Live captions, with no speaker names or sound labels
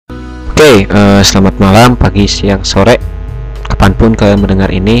Selamat malam, pagi, siang, sore, kapanpun kalian mendengar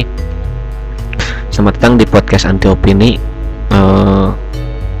ini. Selamat datang di podcast Anti Opini,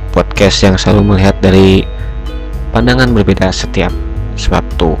 podcast yang selalu melihat dari pandangan berbeda setiap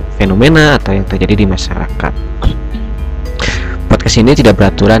suatu fenomena atau yang terjadi di masyarakat. Podcast ini tidak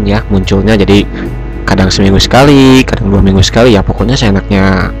beraturan ya, munculnya jadi kadang seminggu sekali, kadang 2 minggu sekali ya. Pokoknya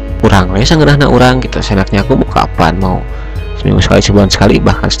seenaknya urang, sangeunahna urang gitu. Seenaknya aku mau kapan, mau seminggu sekali, sebulan sekali,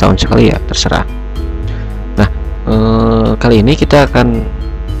 bahkan setahun sekali ya, terserah. Nah, kali ini kita akan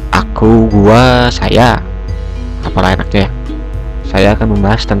saya apalah enaknya ya, saya akan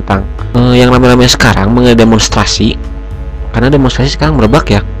membahas tentang yang namanya sekarang mengenai demonstrasi. Karena demonstrasi sekarang merebak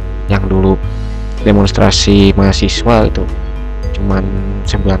ya. Yang dulu demonstrasi mahasiswa itu cuman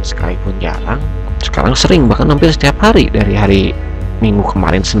sebulan sekali pun jarang, sekarang sering, bahkan hampir setiap hari, dari hari Minggu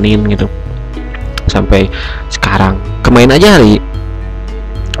kemarin, Senin gitu, sampai sekarang. Kemarin aja ini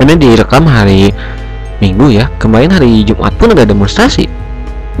direkam hari Minggu ya, kemarin hari Jumat pun ada demonstrasi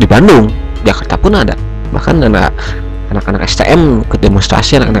di Bandung, Jakarta pun ada, bahkan ada anak-anak STM ke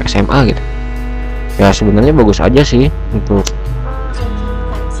demonstrasi, anak-anak SMA gitu ya. Sebenarnya bagus aja sih untuk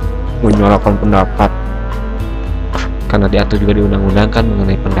menyuarakan pendapat, karena diatur juga di undang-undang kan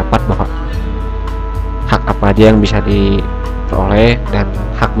mengenai pendapat, bahwa hak apa aja yang bisa diperoleh dan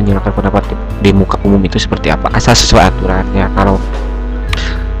hak menyuarakan pendapat di muka umum itu seperti apa, asal sesuai aturannya. Kalau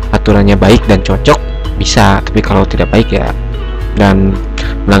aturannya baik dan cocok bisa, tapi kalau tidak baik ya dan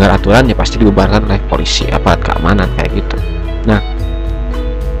melanggar aturan ya pasti dibubarkan oleh polisi, aparat keamanan kayak gitu. Nah,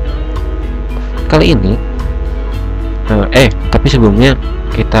 kali ini tapi sebelumnya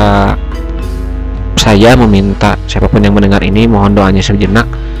saya meminta siapapun yang mendengar ini, mohon doanya sejenak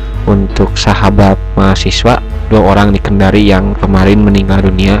untuk sahabat mahasiswa 2 orang di Kendari yang kemarin meninggal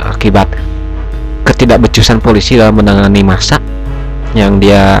dunia akibat ketidakbecusan polisi dalam menangani massa. Yang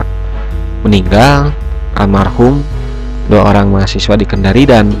dia meninggal, almarhum 2 orang mahasiswa di Kendari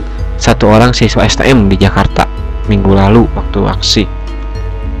dan 1 orang siswa STM di Jakarta minggu lalu waktu aksi.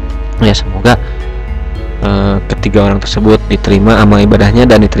 Ya, semoga ketiga orang tersebut diterima amal ibadahnya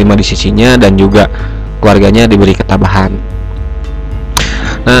dan diterima di sisinya, dan juga keluarganya diberi ketabahan.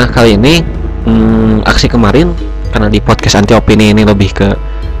 Nah, kali ini aksi kemarin, karena di podcast Anti Opini ini lebih ke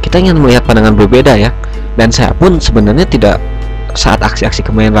kita ingin melihat pandangan berbeda ya. Dan saya pun sebenarnya tidak, saat aksi-aksi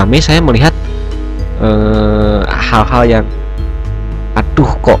kemarin ramai, saya melihat hal-hal yang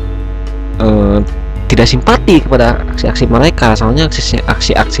kok tidak simpati kepada aksi-aksi mereka. Soalnya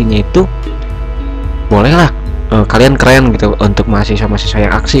aksi-aksinya itu bolehlah, kalian keren gitu, untuk mahasiswa-mahasiswa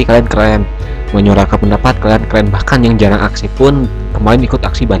yang aksi kalian keren, menyuarakan pendapat kalian keren, bahkan yang jarang aksi pun kemarin ikut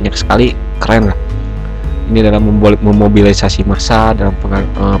aksi banyak sekali, keren lah. Ini dalam memobilisasi massa, dalam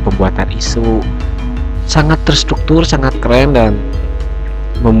pembuatan isu sangat terstruktur, sangat keren, dan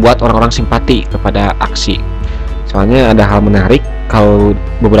membuat orang-orang simpati kepada aksi. Soalnya ada hal menarik, kalau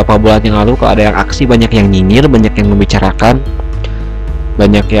beberapa bulan yang lalu kalau ada yang aksi, banyak yang nyinyir, banyak yang membicarakan,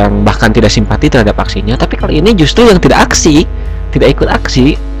 banyak yang bahkan tidak simpati terhadap aksinya. Tapi kali ini justru yang tidak ikut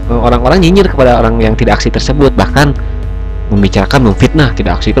aksi, orang-orang nyinyir kepada orang yang tidak aksi tersebut, bahkan membicarakan, memfitnah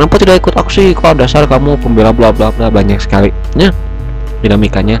tidak aksi. Kenapa tidak ikut aksi? Kau dasar kamu pembela bla bla bla, banyak sekali. Ya,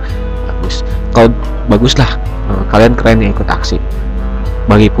 dinamikanya bagus. Kalau baguslah, kalian keren yang ikut aksi.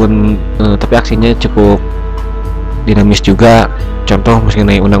 Bagipun tapi aksinya cukup dinamis juga. Contoh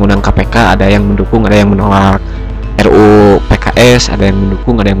mengenai undang-undang KPK, ada yang mendukung, ada yang menolak. RUU PKS, ada yang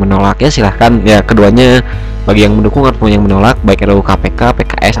mendukung, ada yang menolak. Ya silahkan ya, keduanya, bagi yang mendukung ataupun yang menolak, baik RUU KPK,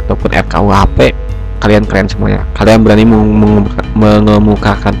 PKS ataupun RKUHP, kalian keren semuanya. Kalian berani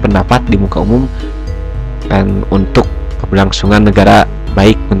mengemukakan pendapat di muka umum dan untuk keberlangsungan negara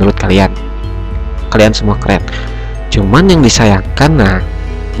baik menurut kalian. Kalian semua keren. Cuman yang disayangkan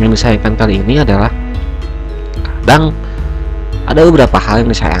kali ini adalah kadang ada beberapa hal yang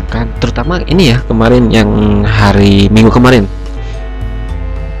disayangkan, terutama ini ya, kemarin yang hari Minggu kemarin,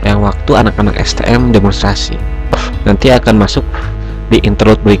 yang waktu anak-anak STM demonstrasi. Nanti akan masuk di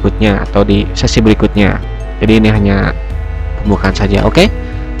interlude berikutnya atau di sesi berikutnya, jadi ini hanya pembukaan saja. Oke,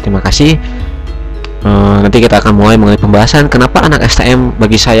 terima kasih. Nanti kita akan mulai mengenai pembahasan kenapa anak STM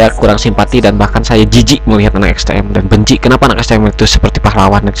bagi saya kurang simpati, dan bahkan saya jijik melihat anak STM, dan benci kenapa anak STM itu seperti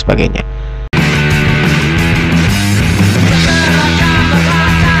pahlawan dan sebagainya.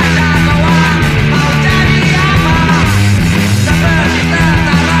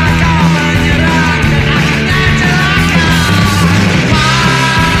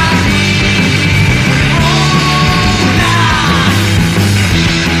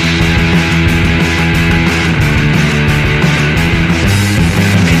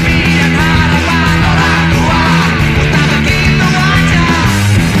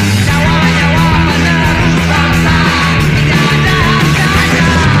 Jawa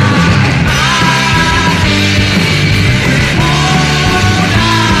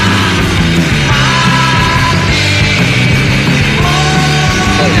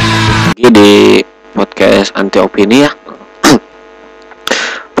di podcast anti opini ya.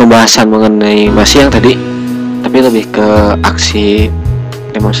 Pembahasan mengenai masih yang tadi, tapi lebih ke aksi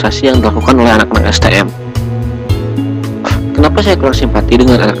demonstrasi yang dilakukan oleh anak-anak STM. Kenapa saya kurang simpati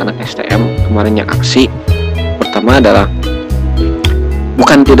dengan anak-anak STM kemarin yang aksi? Pertama adalah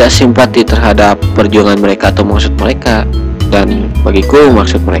bukan tidak simpati terhadap perjuangan mereka atau maksud mereka, dan bagiku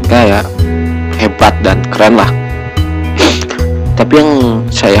maksud mereka ya hebat dan keren lah. Tapi yang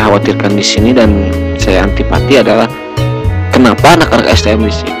saya khawatirkan di sini dan saya antipati adalah kenapa anak-anak STM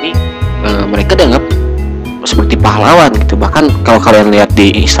di sini mereka dianggap seperti pahlawan gitu. Bahkan kalau kalian lihat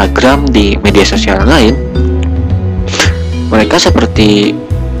di Instagram, di media sosial lain, mereka seperti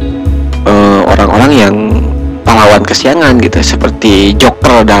orang-orang yang pahlawan kesiangan gitu, seperti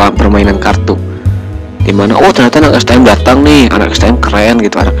Joker dalam permainan kartu. Dimana ternyata anak STM datang nih, anak STM keren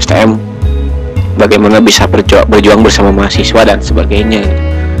gitu, anak STM bagaimana bisa berjuang bersama mahasiswa dan sebagainya gitu.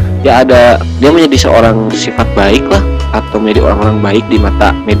 Ya ada, dia menjadi seorang sifat baik lah, atau menjadi orang-orang baik di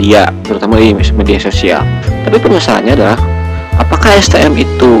mata media, terutama di media sosial. Tapi permasalahannya adalah apakah STM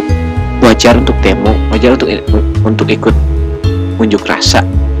itu wajar untuk demo, wajar untuk ikut unjuk rasa?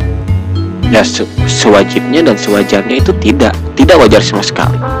 Ya sewajibnya dan sewajarnya itu tidak wajar sama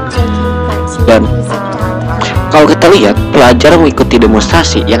sekali. Dan kalau kita lihat pelajar mengikuti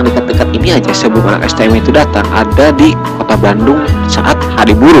demonstrasi yang dekat-dekat ini aja sebelum anak STM itu datang, ada di kota Bandung saat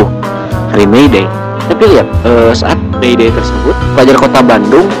hari buruh, hari May Day. Tapi lihat saat May Day tersebut, pelajar kota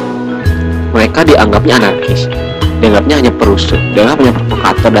Bandung mereka dianggapnya anarkis, dianggapnya hanya perusuh, dianggap hanya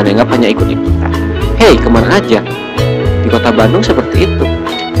provokator, dan dianggap hanya ikut-ikutan. Hei, kemana aja? Di kota Bandung seperti itu.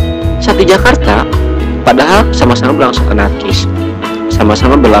 Saat di Jakarta, padahal sama-sama berlangsung anarkis,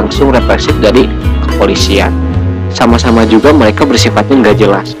 sama-sama berlangsung represif dari kepolisian, sama-sama juga mereka bersifatnya nggak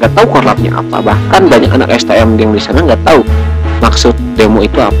jelas, nggak tahu korlapnya apa. Bahkan banyak anak STM yang di sana nggak tahu maksud demo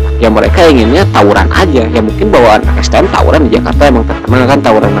itu apa. Ya mereka inginnya tawuran aja. Ya mungkin bawaan anak STM tawuran di Jakarta emang terkenal kan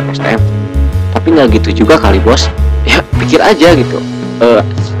tawuran anak STM. Tapi nggak gitu juga kali bos. Ya pikir aja gitu.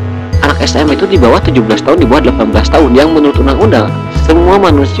 Anak STM itu di bawah 17 tahun, di bawah 18 tahun. Yang menurut undang-undang semua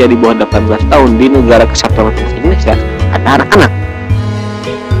manusia di bawah 18 tahun di negara kesatuan Republik Indonesia ada anak-anak.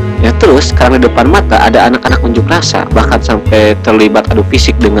 Ya terus karena di depan mata ada anak-anak unjuk rasa, bahkan sampai terlibat adu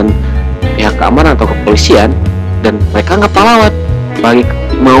fisik dengan pihak keamanan atau kepolisian, dan mereka nggak pahlawan. Bagi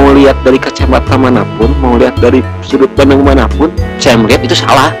mau lihat dari kacamata manapun, mau lihat dari sudut pandang manapun, saya melihat itu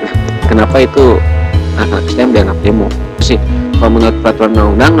salah. Kenapa itu anak STM dianggap demo? Sih, kalau menurut peraturan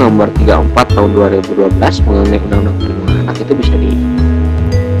undang-undang nomor 34 tahun 2012 mengenai undang-undang perlindungan anak itu bisa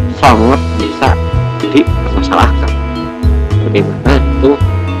bisa dipermasalahkan. Bagaimana itu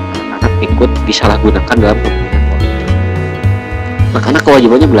ikut disalahgunakan dalam kepentingan politik. Makanya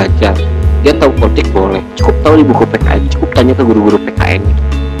kewajibannya belajar. Dia tahu politik boleh, cukup tahu di buku PKN, cukup tanya ke guru-guru PKN gitu.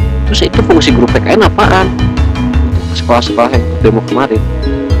 Terus itu fungsi guru PKN apaan? Sekolah-sekolah yang demo kemarin,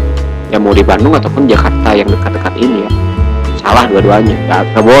 ya mau di Bandung ataupun Jakarta yang dekat-dekat ini ya, salah dua-duanya.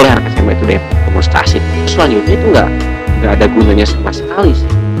 Gak boleh anak SMA itu demonstrasi. Selanjutnya itu nggak ada gunanya sama sekali sih.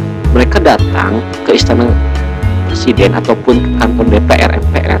 Mereka datang ke istana presiden ataupun ke kantor DPR,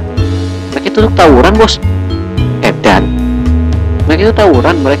 MPR. Mereka itu tawuran bos, edan. Mereka itu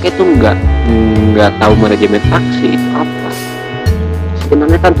tawuran, mereka itu nggak tahu manajemen aksi itu apa.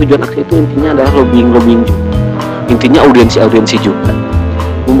 Sebenarnya kan tujuan aksi itu intinya adalah lobbying juga. Intinya audiensi juga.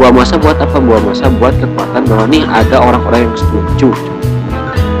 Membawa masa buat apa? Membawa masa buat kekuatan bahwa nih ada orang-orang yang setuju.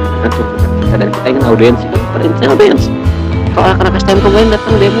 Dan tuntutan kita, dan kita ingin audiensi, kan perintah audiensi. Kalau anak-anak STM kemarin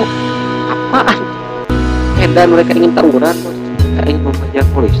datang demo, apaan? Edan, mereka ingin tawuran, mereka ingin mengejar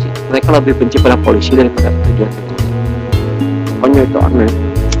polisi. Mereka lebih benci pada polisi daripada tujuan itu. Pokoknya itu aneh.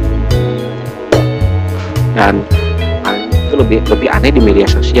 Dan itu lebih aneh di media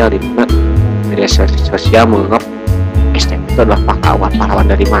sosial, di mana media sosial menganggap STM itu adalah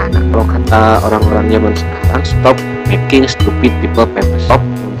pahlawan dari mana? Kalau kata orang-orang zaman sekarang, stop making stupid people famous. Stop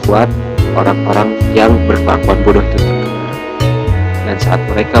membuat orang-orang yang berkelakuan bodoh itu terkenal. Dan saat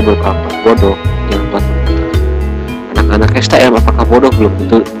mereka berkelakuan bodoh, yang buat mereka anak-anak STM apakah bodoh? Belum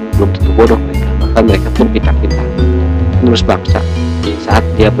tentu bodoh mereka. Bahkan mereka pun pintar-pintar. Menerus bangsa. Saat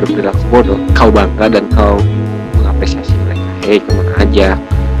dia berperilaku bodoh, kau bangga dan kau mengapresiasi mereka. Hei, kemana aja?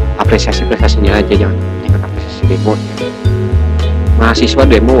 Apresiasi prestasinya aja, jangan apresiasi demo. Mahasiswa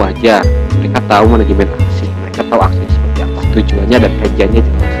demo wajar. Mereka tahu manajemen aksi. Mereka tahu aksi seperti apa, tujuannya dan kajiannya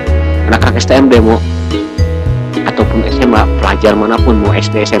jelas. Anak-anak STM demo ataupun SMA, pelajar manapun, mau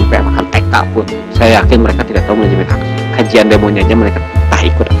SD, SMP, bahkan TK pun, saya yakin mereka tidak tahu manajemen aksi. Kajian demonya aja mereka entah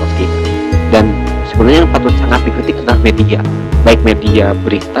ikut atau tidak. Dan sebenarnya yang patut sangat dikritik adalah media, baik media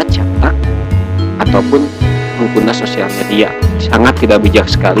berita cetak ataupun pengguna sosial media sangat tidak bijak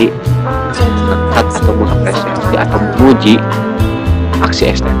sekali mengangkat atau mengapresiasi atau memuji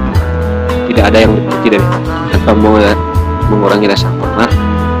aksi STM. Tidak ada yang dipuji dari tanpa mengurangi rasa hormat.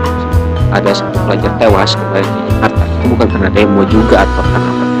 Ada satu pelajar tewas kembali di Jakarta, itu bukan karena demo juga atau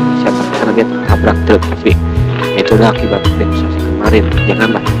karena Indonesia, tapi karena dia tertabrak truk heavy. Itulah akibat demonstrasi kemarin. Jangan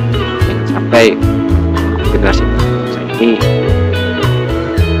sampai generasi bangsa ini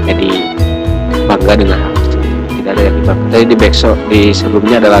jadi bangga dengan hal tersebut. Tidak ada yang dibangga. Tadi di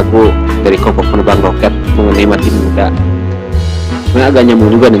sebelumnya ada lagu dari kelompok penerbang roket mengenai mati muda. Sebenarnya agak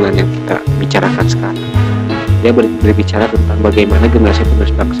nyambung juga dengan yang kita bicarakan sekarang. Dia berbicara tentang bagaimana generasi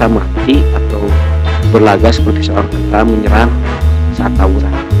penerus bangsa mati atau berlaga seperti seorang tentara menyerang saat tawuran.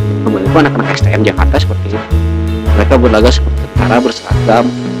 Kemarin itu anak-anak STM Jakarta seperti itu. Mereka berlaga seperti tentara berseragam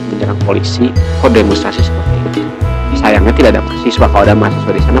menyerang polisi, kok demonstrasi seperti itu. Sayangnya tidak ada mahasiswa. Kalau ada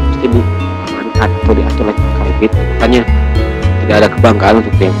mahasiswa di sana pasti diamankan atau diatur lagi kali gitu. Makanya tidak ada kebanggaan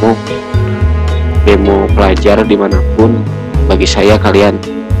untuk demo pelajar dimanapun. Bagi saya kalian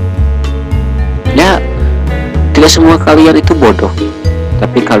ya tidak semua kalian itu bodoh,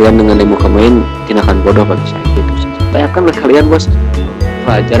 tapi kalian dengan demo kemarin tindakan bodoh bagi saya gitu. Bayangkanlah kalian bos,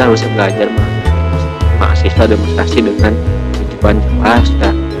 pelajar harusnya belajar mahasiswa demonstrasi dengan tujuan jelas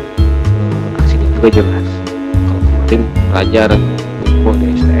dan aksinya juga jelas. Kalau kemarin pelajar demo di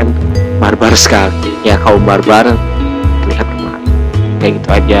STM barbar sekali, ya kaum barbar terlihat kemarin kayak gitu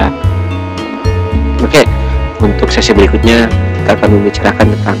aja. Oke, untuk sesi berikutnya kita akan membicarakan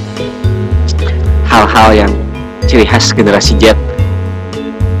tentang hal-hal yang ciri khas generasi Z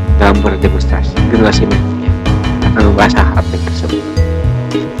dalam berdemonstrasi, generasi milenial. Kita akan membahas hal-hal tersebut.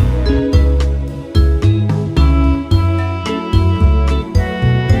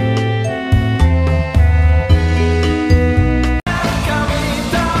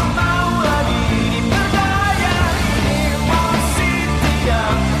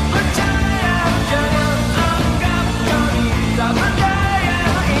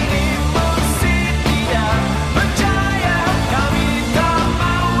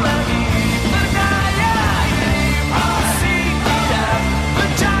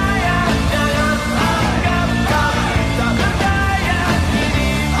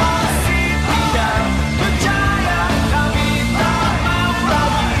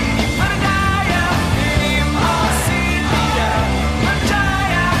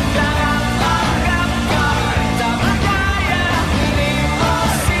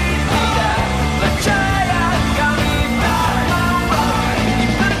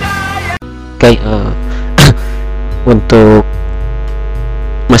 Oke, untuk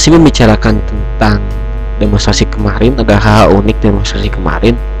masih membicarakan tentang demonstrasi kemarin, ada hal unik demonstrasi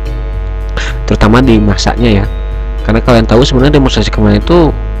kemarin, terutama di masanya ya. Karena kalian tahu sebenarnya demonstrasi kemarin itu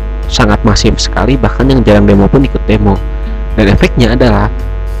sangat masif sekali, bahkan yang jarang demo pun ikut demo. Dan efeknya adalah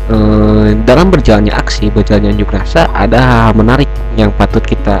dalam berjalannya aksi, berjalannya unjuk rasa, ada hal menarik yang patut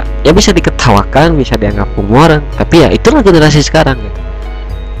kita ya bisa diketawakan, bisa dianggap humor, tapi ya itulah generasi sekarang gitu.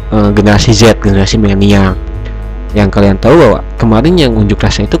 Generasi Z, generasi milenial. Yang kalian tahu bahwa kemarin yang unjuk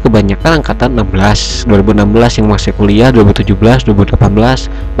rasa itu kebanyakan angkatan 2016 yang masih kuliah, 2017,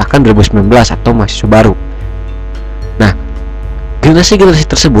 2018, bahkan 2019 atau mahasiswa baru. Nah, generasi-generasi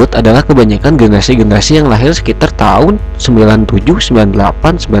tersebut adalah kebanyakan generasi-generasi yang lahir sekitar tahun 97, 98,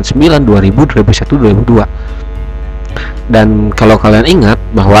 99, 2000, 2001, 2002. Dan kalau kalian ingat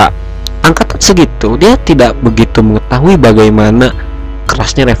bahwa angkatan segitu dia tidak begitu mengetahui bagaimana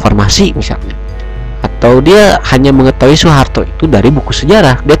kerasnya reformasi misalnya, atau dia hanya mengetahui Soeharto itu dari buku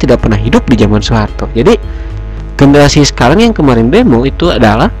sejarah, dia tidak pernah hidup di zaman Soeharto. Jadi generasi sekarang yang kemarin demo itu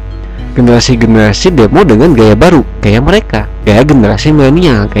adalah generasi-generasi demo dengan gaya baru, gaya mereka, gaya generasi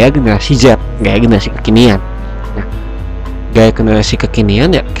milenial, gaya generasi Z, gaya generasi kekinian. Nah, gaya generasi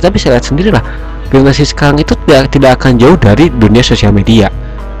kekinian ya kita bisa lihat sendiri lah, generasi sekarang itu tidak akan jauh dari dunia sosial media,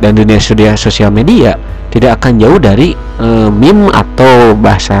 dan dunia sosial media tidak akan jauh dari meme atau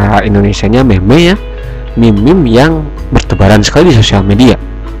bahasa Indonesianya meme ya, meme yang bertebaran sekali di sosial media,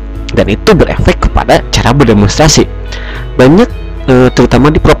 dan itu berefek kepada cara berdemonstrasi. Banyak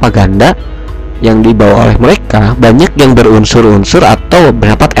terutama di propaganda yang dibawa oleh mereka, banyak yang berunsur-unsur atau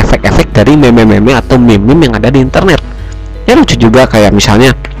mendapat efek-efek dari meme-meme atau meme-meme yang ada di internet. Ya lucu juga, kayak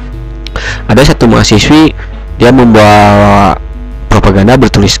misalnya ada satu mahasiswi, dia membawa propaganda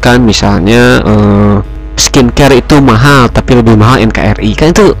bertuliskan misalnya skincare itu mahal tapi lebih mahal NKRI.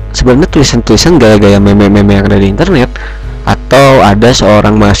 Kan itu sebenarnya tulisan-tulisan gaya-gaya meme-meme yang ada di internet. Atau ada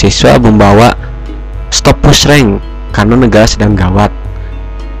seorang mahasiswa membawa stop push rank karena negara sedang gawat.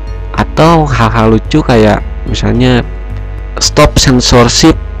 Atau hal-hal lucu kayak misalnya stop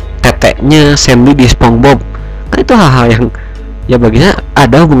censorship teteknya Sandy di SpongeBob. Kan itu hal-hal yang ya baginya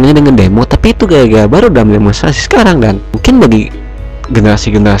ada hubungannya dengan demo, tapi itu gaya-gaya baru dalam demonstrasi sekarang. Dan mungkin bagi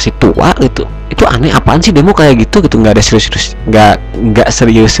generasi-generasi tua itu aneh, apaan sih demo kayak gitu nggak ada serius-serius, nggak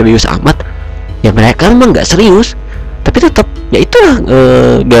serius-serius amat. Ya mereka memang nggak serius, tapi tetap ya itulah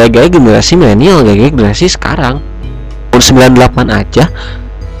gaya-gaya generasi milenial, gaya-gaya generasi sekarang. Tahun 98 aja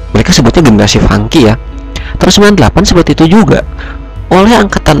mereka sebutnya generasi funky ya. Tahun 98 seperti itu juga oleh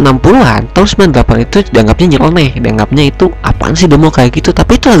angkatan 60-an. Tahun 98 itu dianggapnya nyeleneh, dianggapnya itu apaan sih demo kayak gitu,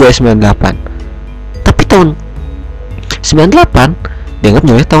 tapi itu agak 98. Tapi tahun 98 dianggap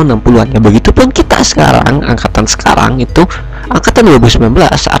nyeleneh tahun 60-an. Ya begitupun kita sekarang, angkatan sekarang itu angkatan 2019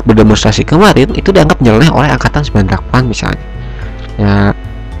 saat berdemonstrasi kemarin itu dianggap nyeleneh oleh angkatan 98 misalnya. Ya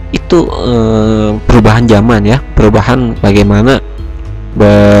itu perubahan zaman ya, perubahan bagaimana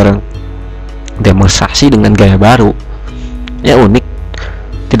berdemonstrasi dengan gaya baru. Ya unik,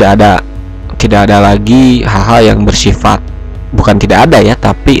 tidak ada lagi hal-hal yang bersifat, bukan tidak ada ya,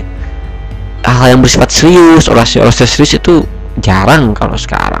 tapi hal-hal yang bersifat serius, orasi serius itu jarang kalau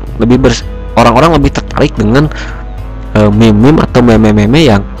sekarang. Orang-orang lebih tertarik dengan meme atau meme-meme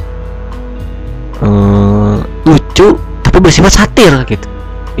yang lucu tapi bersifat satir gitu.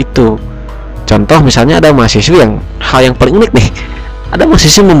 Itu contoh misalnya ada mahasiswa yang hal yang paling unik nih, ada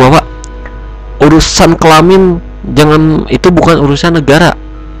mahasiswa membawa urusan kelamin, jangan, itu bukan urusan negara,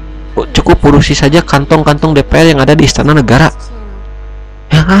 cukup urusi saja kantong-kantong DPR yang ada di istana negara.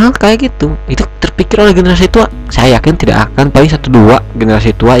 Ya hal kayak gitu itu terpikir oleh generasi tua. Saya yakin tidak akan, paling 1-2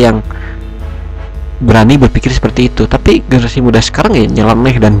 generasi tua yang berani berpikir seperti itu. Tapi generasi muda sekarang ya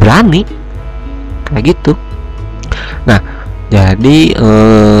nyeleneh dan berani kayak gitu. Nah jadi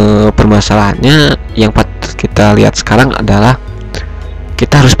permasalahannya yang patut kita lihat sekarang adalah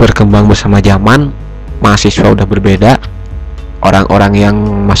kita harus berkembang bersama zaman. Mahasiswa udah berbeda, orang-orang yang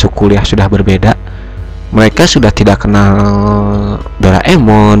masuk kuliah sudah berbeda, mereka sudah tidak kenal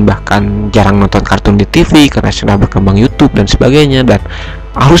Doraemon, bahkan jarang nonton kartun di TV karena sudah berkembang YouTube dan sebagainya. Dan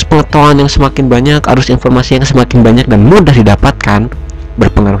arus pengetahuan yang semakin banyak, arus informasi yang semakin banyak dan mudah didapatkan,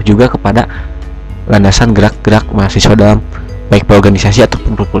 berpengaruh juga kepada landasan gerak-gerak mahasiswa dalam baik berorganisasi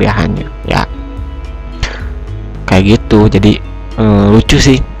ataupun perkuliahannya ya, kayak gitu. Jadi lucu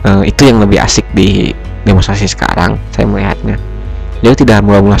sih, itu yang lebih asik di demonstrasi sekarang saya melihatnya. Jadi tidak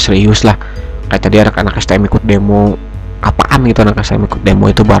mula-mula serius lah, kayak tadi anak-anak STM ikut demo, apaan gitu anak STM ikut demo,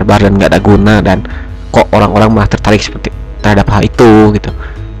 itu barbar dan gak ada guna. Dan kok orang-orang malah tertarik seperti terhadap hal itu gitu.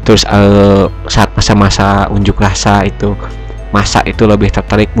 Terus saat masa-masa unjuk rasa itu, masa itu lebih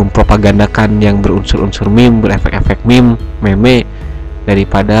tertarik mempropagandakan yang berunsur-unsur meme, berefek-efek meme,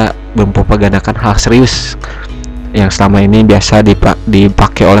 daripada mempropagandakan hal serius yang selama ini biasa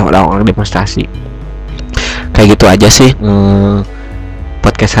dipakai oleh orang-orang demonstrasi. Kayak gitu aja sih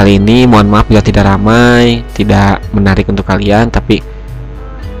podcast kali ini. Mohon maaf bila tidak ramai, tidak menarik untuk kalian, tapi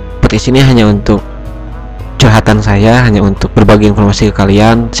podcast ini hanya untuk curhatan saya, hanya untuk berbagi informasi ke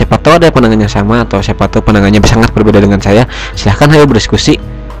kalian. Siapa tahu ada pandangannya sama, atau siapa tahu pandangannya sangat berbeda dengan saya. Silahkan ayo berdiskusi,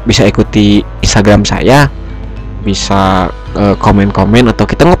 bisa ikuti Instagram saya, bisa komen-komen, atau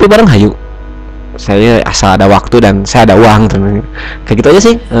kita ngopi bareng hayu. Saya asal ada waktu dan saya ada uang. Kayak gitu aja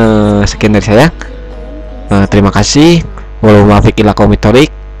sih. Sekian dari saya. Terima kasih.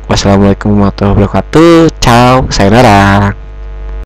 Wassalamualaikum warahmatullahi wabarakatuh. Ciao, sayonara.